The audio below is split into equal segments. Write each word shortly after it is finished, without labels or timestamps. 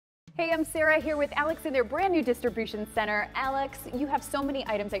Hey, I'm Sarah here with Alex in their brand new distribution center. Alex, you have so many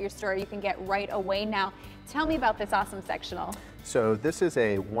items at your store you can get right away now. Tell me about this awesome sectional. So this is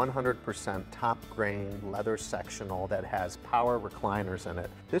a 100% top grain leather sectional that has power recliners in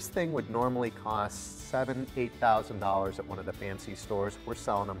it. This thing would normally cost $7,000 to $8,000 at one of the fancy stores. We're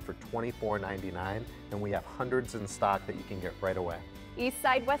selling them for $24.99, and we have hundreds in stock that you can get right away. East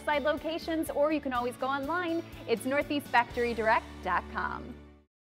Side, West Side locations, or you can always go online. It's northeastfactorydirect.com.